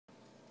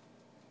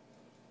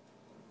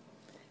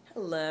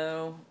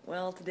Hello.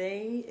 Well,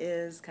 today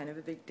is kind of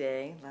a big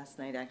day. Last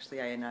night, actually,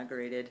 I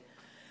inaugurated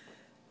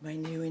my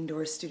new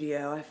indoor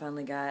studio. I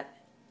finally got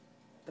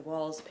the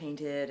walls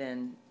painted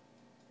and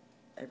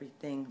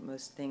everything,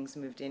 most things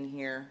moved in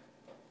here.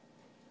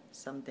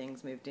 Some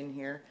things moved in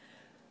here.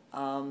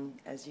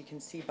 As you can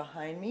see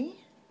behind me,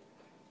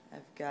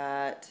 I've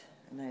got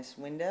a nice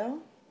window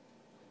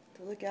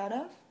to look out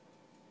of.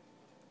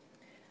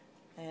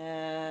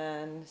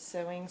 And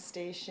sewing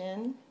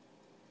station.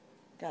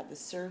 Got the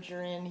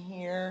serger in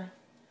here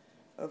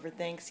over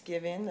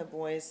Thanksgiving. The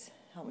boys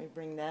helped me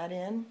bring that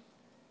in.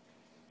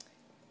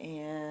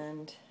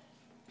 And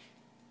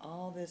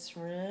all this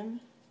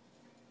room.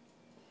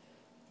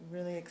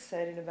 Really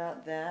excited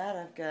about that.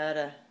 I've got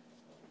a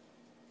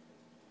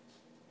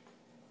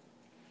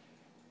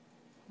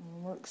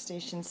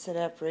workstation set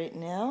up right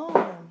now.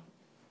 I'm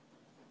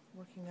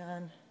working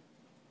on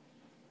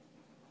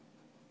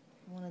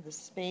one of the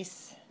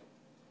space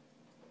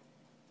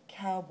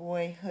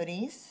cowboy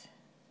hoodies.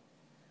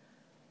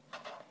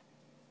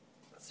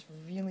 It's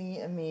really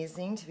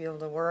amazing to be able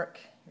to work,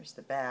 here's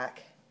the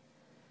back,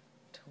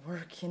 to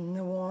work in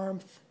the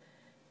warmth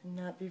and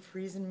not be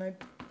freezing my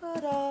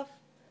butt off.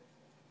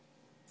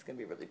 It's going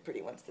to be really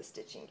pretty once the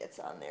stitching gets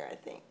on there, I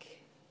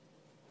think.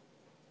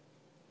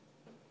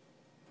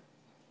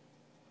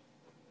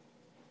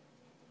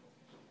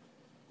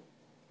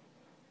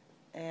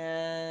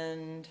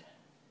 And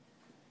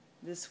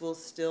this will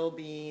still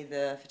be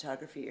the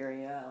photography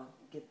area. I'll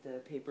get the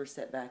paper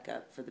set back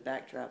up for the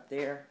backdrop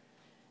there.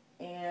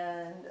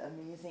 And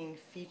amazing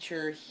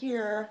feature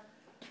here,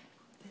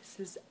 this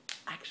is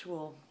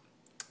actual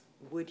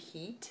wood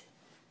heat.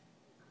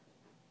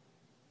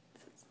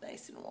 So it's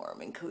nice and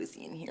warm and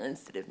cozy in here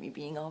instead of me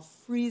being all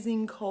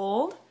freezing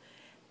cold.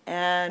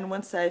 And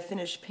once I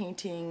finish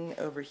painting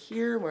over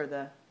here where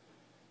the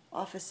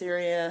office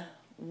area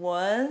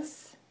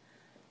was,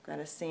 got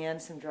to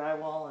sand some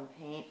drywall and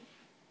paint.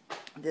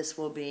 This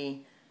will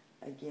be,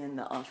 again,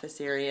 the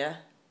office area.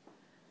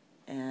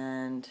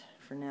 And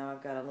for now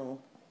I've got a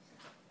little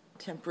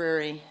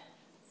temporary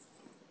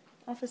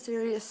office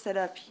area set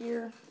up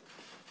here.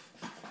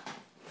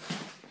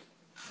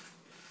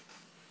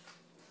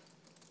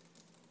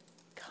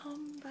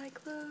 Come buy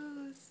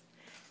clothes.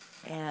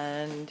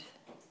 And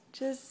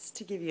just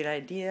to give you an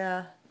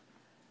idea,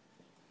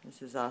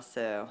 this is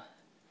also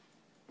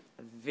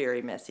a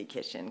very messy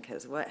kitchen,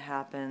 because what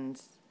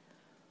happens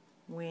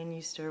when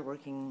you start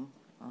working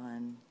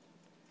on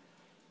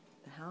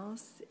the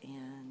house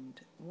and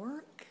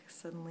work,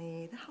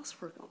 suddenly the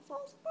housework all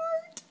falls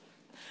apart.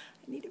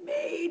 I need a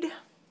maid.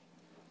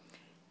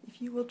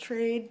 If you will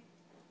trade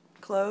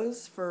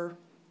clothes for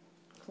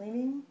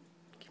cleaning,